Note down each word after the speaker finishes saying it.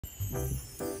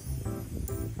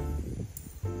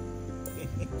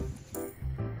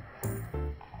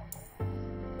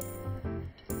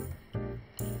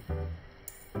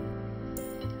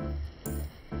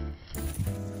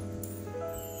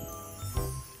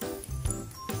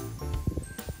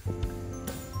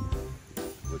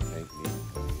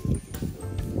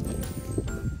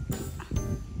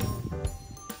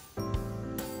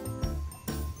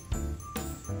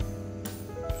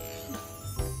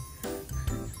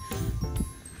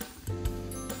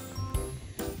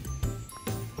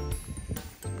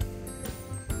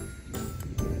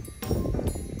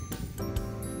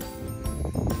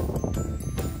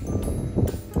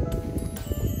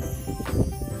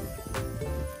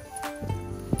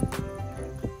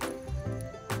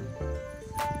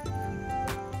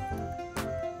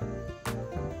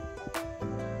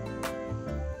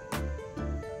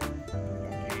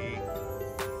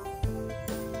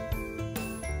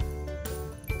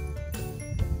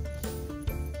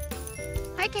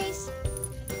Hi, Case.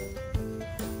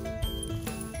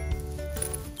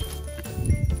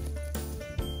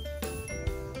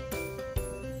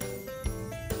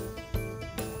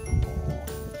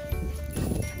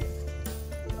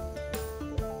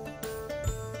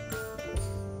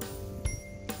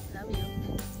 Love you.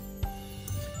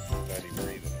 Daddy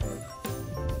breathing hard.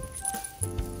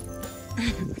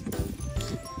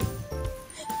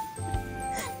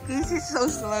 Case is so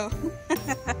slow.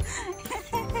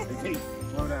 Hey,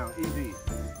 slow down, easy.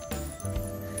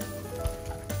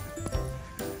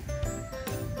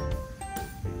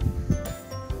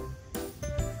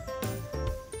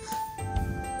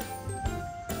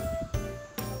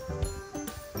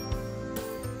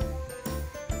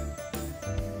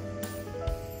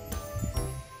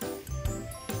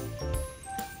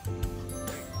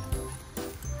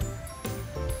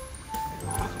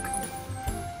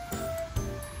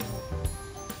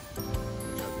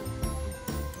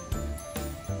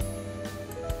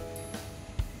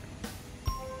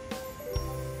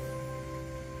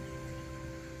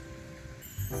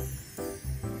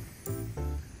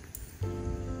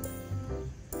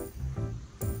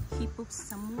 He poops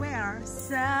somewhere.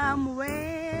 See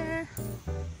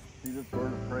this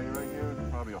bird of prey right here? It's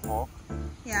probably a hawk.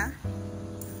 Yeah.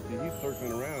 See, he's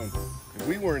circling around. If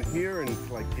we weren't here and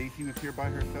like Kacy was here by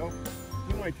herself,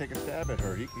 he might take a stab at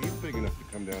her. He's big enough to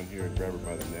come down here and grab her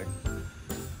by the neck.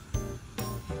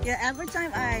 Yeah, every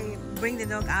time I bring the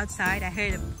dog outside, I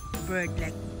hear the bird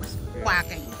like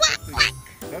quacking. Quack, quack.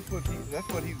 That's what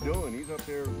he's doing. He's up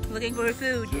there Looking for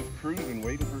food. just cruising,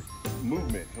 waiting for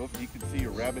movement. He can see a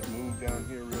rabbit move down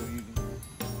here real easy.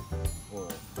 Or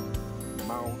a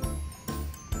mouse.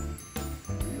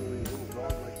 Really little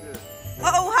dog like this.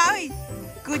 Oh, hi!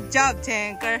 Good job,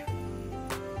 Tanker.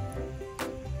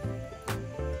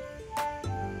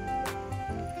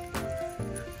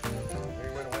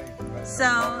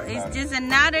 So, it's just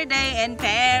another day in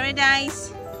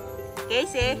paradise.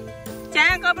 Kacy,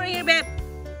 Tank over here, babe.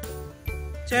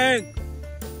 Tank.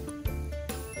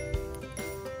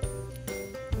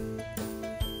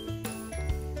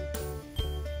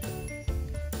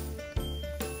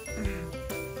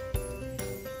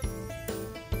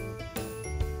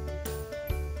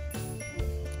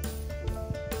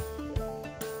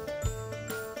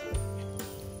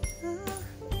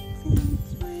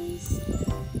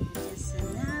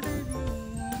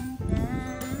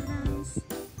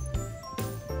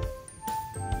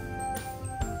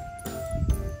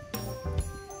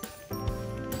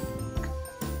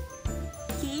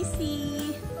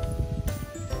 Kacy.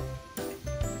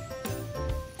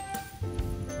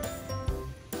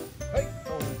 Hey!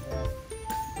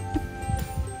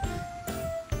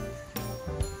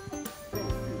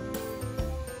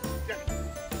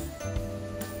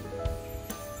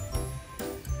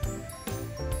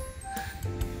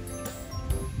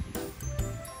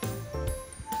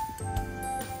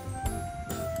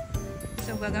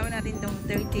 So, gagawin natin tong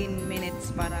 13 minutes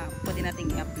para pwede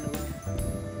nating i-upload.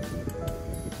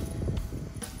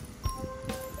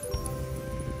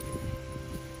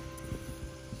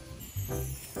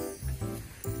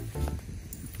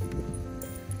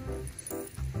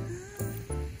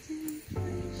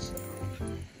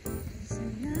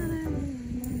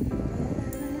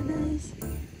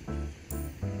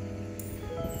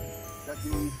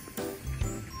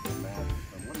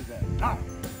 What is that? No!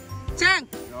 Chang!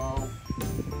 No.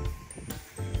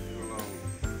 Leave it alone.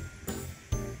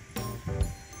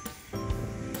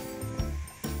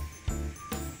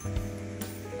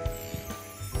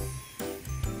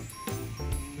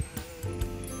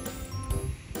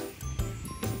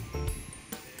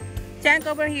 Chang,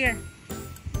 over here.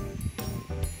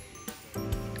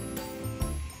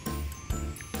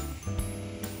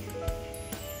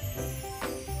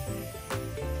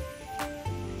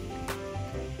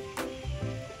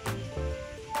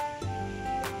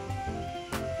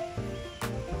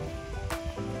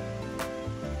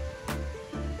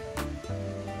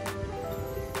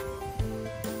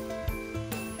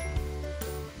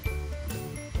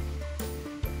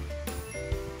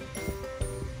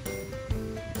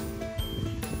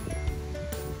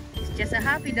 Just a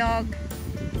happy dog.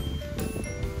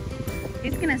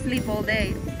 He's gonna sleep all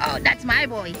day. Oh, that's my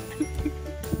boy.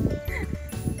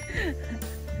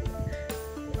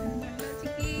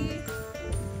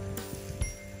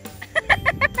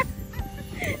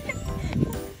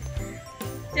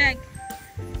 Check.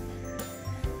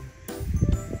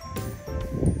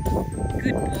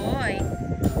 Good boy.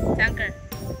 Tanker.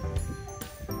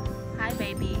 Hi,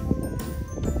 baby.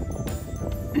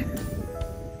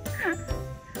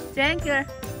 Tanker.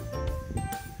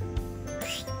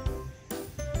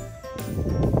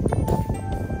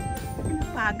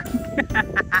 Napagod.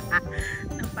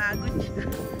 Napagod siya.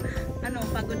 Ano,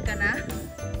 pagod ka na?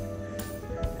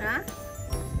 Ha?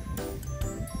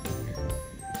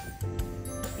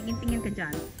 Tingin-tingin ka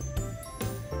dyan.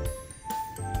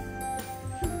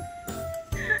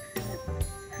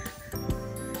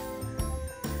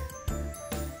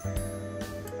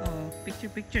 Oh,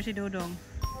 picture si Dodong.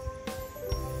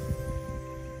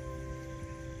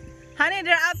 Honey,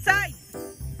 they're outside!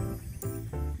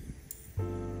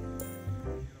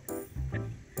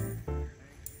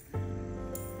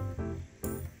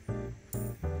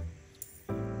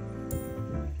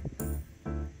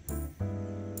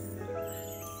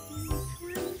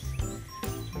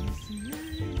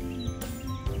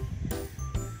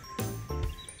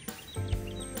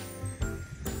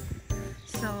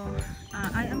 So,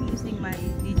 I am using my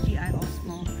DJI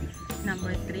Osmo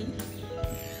number 3.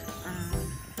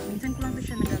 Minsan ko lang ito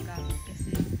siya nagagamit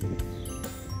kasi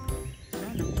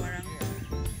parang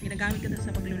ginagamit ko ito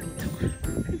sa pagluluto.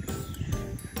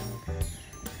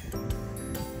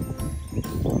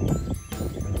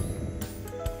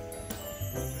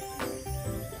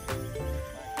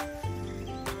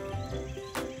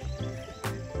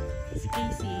 Si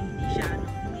Kacy, hindi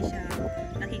siya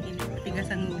nakikinig, tigas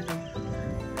ang ulo.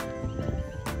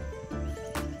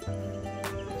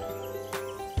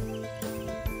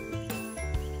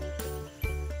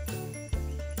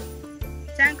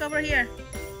 Tank over here.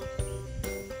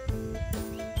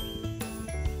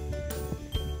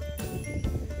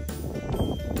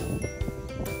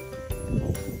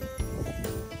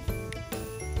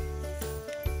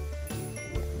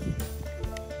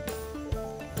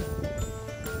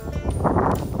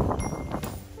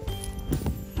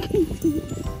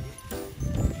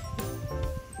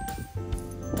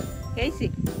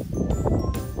 Kacy.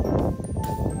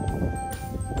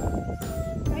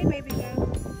 Hi, baby girl.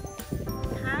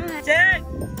 Hi. Jack!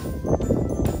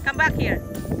 Come back here.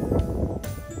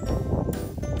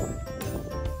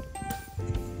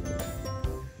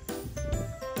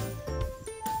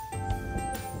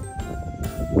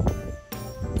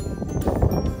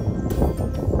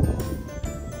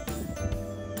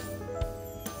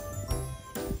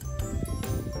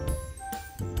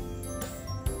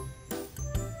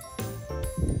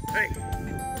 Hey!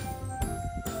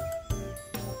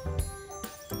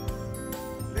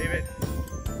 Leave it.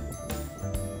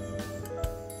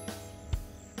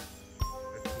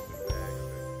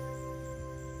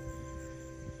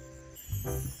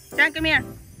 Jack, come here.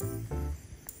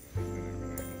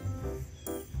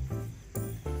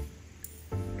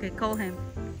 Okay, call him.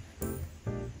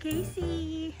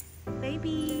 Kacy,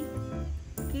 baby.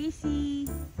 Kacy.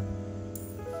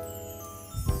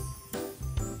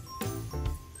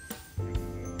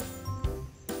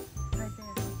 Right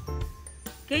there.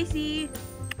 Kacy.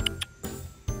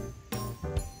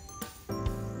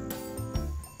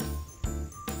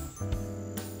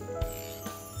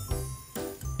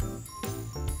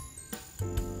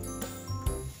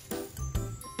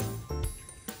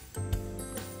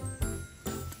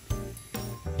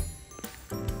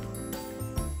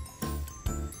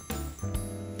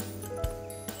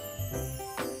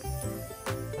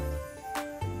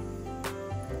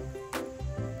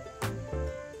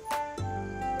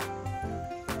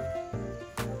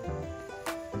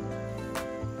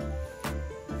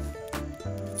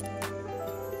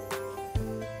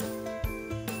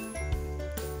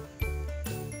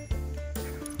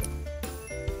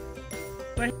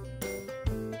 Where?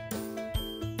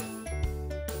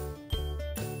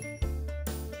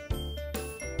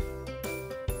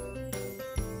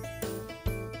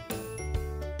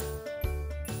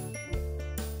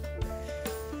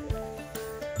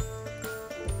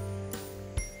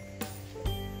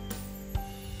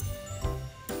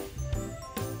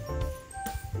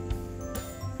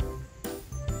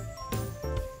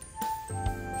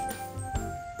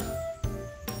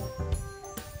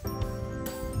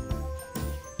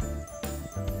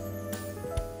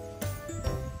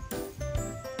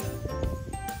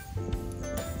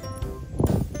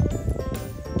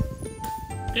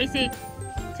 Kacy,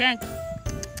 Tank.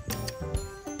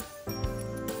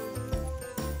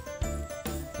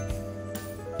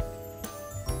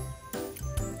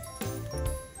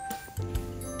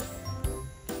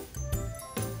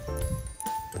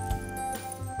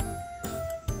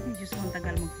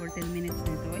 14 minutes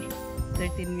nito eh.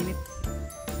 13 minutes.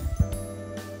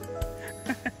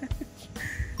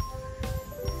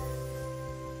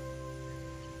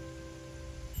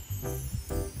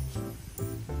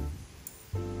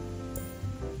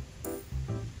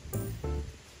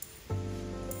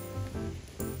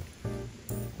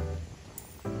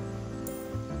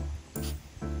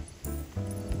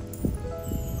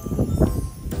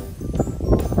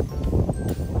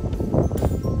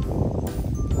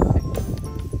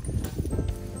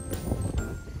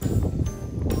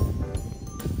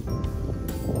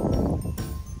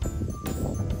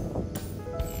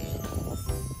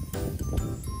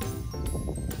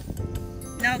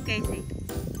 No, Kacy.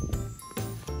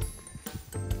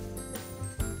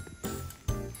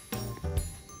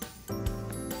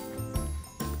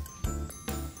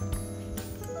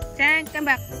 Chang, come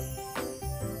back.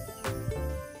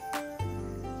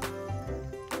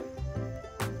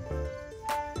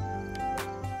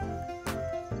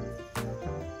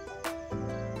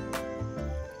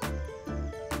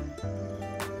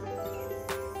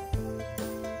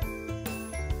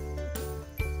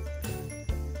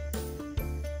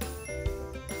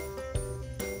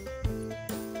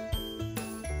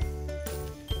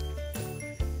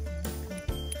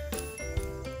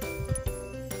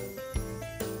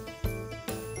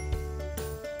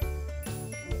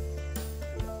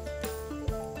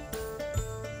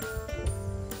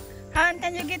 Han,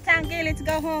 can you get Tanky? Let's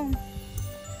go home.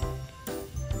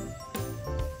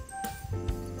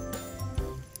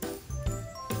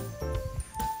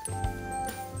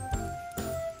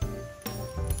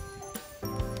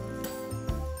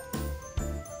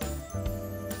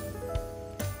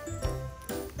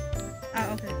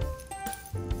 Ah, okay.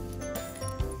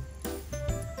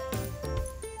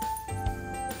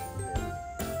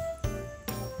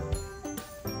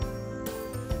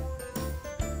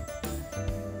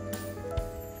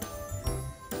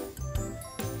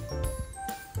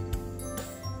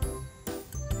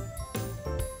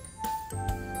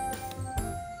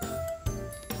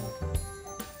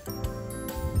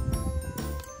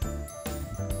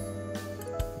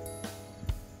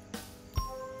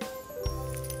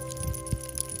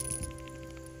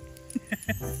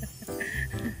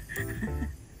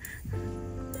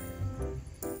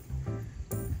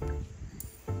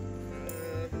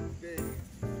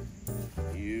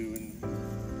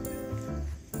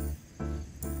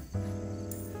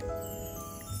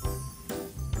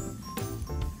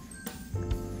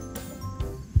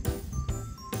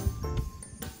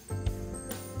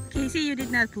 Kacy, you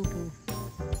did not poo-poo.